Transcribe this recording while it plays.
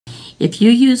If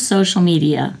you use social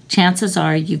media, chances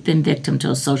are you've been victim to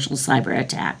a social cyber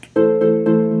attack.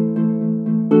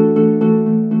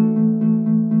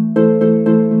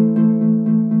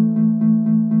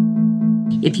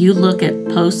 If you look at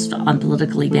posts on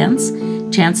political events,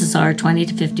 chances are 20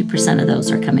 to 50% of those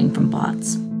are coming from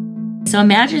bots. So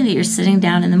imagine that you're sitting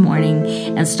down in the morning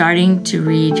and starting to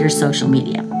read your social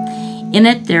media. In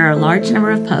it, there are a large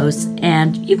number of posts,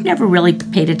 and you've never really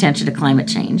paid attention to climate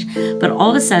change. But all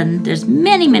of a sudden, there's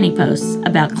many posts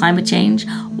about climate change,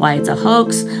 why it's a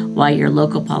hoax, why your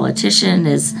local politician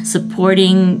is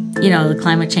supporting, the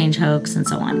climate change hoax, and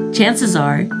so on. Chances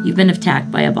are you've been attacked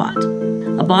by a bot.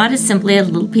 A bot is simply a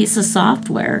little piece of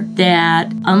software that,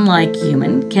 unlike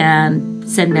human, can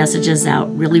send messages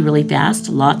out really fast,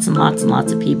 lots and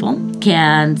lots of people,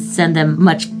 can send them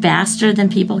much faster than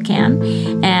people can,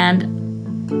 and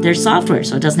there's software,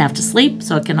 so it doesn't have to sleep,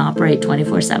 so it can operate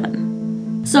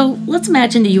 24/7. So let's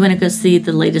imagine that you want to go see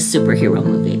the latest superhero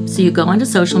movie. So you go onto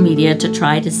social media to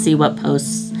try to see what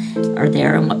posts are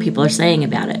there and what people are saying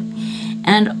about it.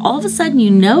 And all of a sudden you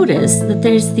notice that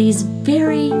there's these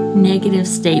very negative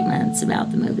statements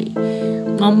about the movie.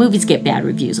 Well, movies get bad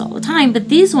reviews all the time, but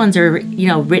these ones are,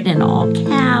 written in all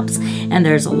caps, and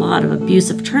there's a lot of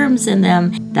abusive terms in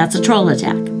them. That's a troll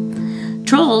attack.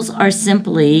 Trolls are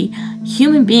simply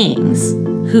human beings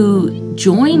who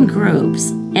join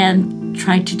groups and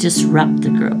try to disrupt the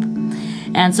group.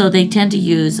 And so they tend to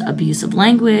use abusive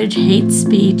language, hate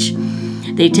speech.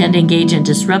 They tend to engage in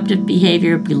disruptive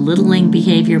behavior, belittling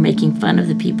behavior, making fun of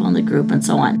the people in the group, and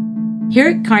so on. Here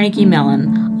at Carnegie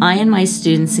Mellon, I and my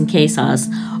students in CASAS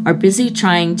are busy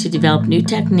trying to develop new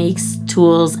techniques,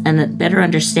 tools, and a better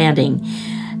understanding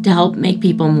to help make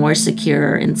people more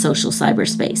secure in social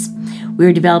cyberspace.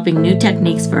 We're developing new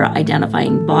techniques for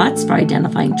identifying bots, for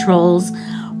identifying trolls,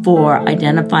 for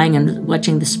identifying and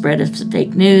watching the spread of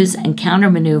fake news, and counter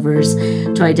maneuvers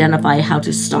to identify how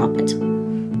to stop it.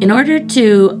 In order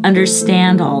to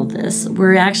understand all this,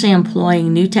 we're actually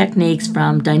employing new techniques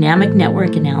from dynamic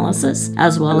network analysis,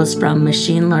 as well as from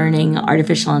machine learning,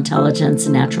 artificial intelligence,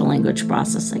 and natural language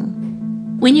processing.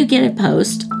 When you get a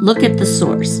post, look at the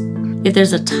source. If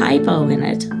there's a typo in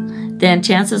it, then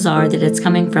chances are that it's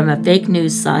coming from a fake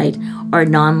news site or a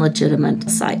non-legitimate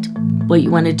site. What you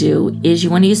want to do is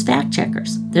you want to use fact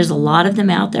checkers. There's a lot of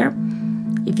them out there.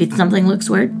 If something looks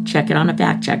weird, check it on a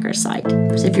fact checker site.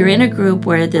 So if you're in a group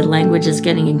where the language is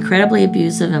getting incredibly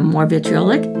abusive and more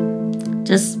vitriolic,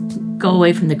 just go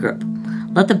away from the group.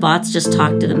 Let the bots just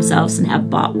talk to themselves and have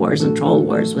bot wars and troll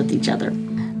wars with each other.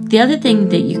 The other thing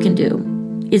that you can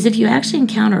do is if you actually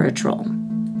encounter a troll,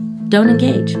 don't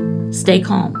engage. Stay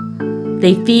calm.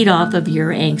 They feed off of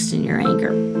your angst and your anger.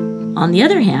 On the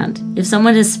other hand, if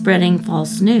someone is spreading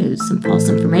false news and false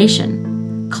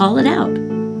information, call it out.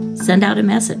 Send out a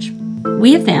message.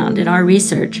 We have found in our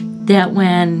research that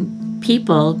when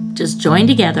people just join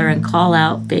together and call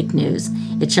out fake news,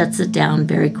 it shuts it down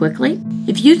very quickly.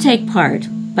 If you take part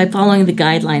by following the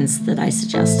guidelines that I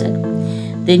suggested,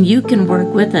 then you can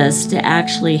work with us to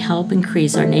actually help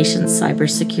increase our nation's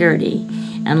cybersecurity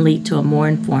and lead to a more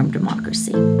informed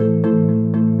democracy.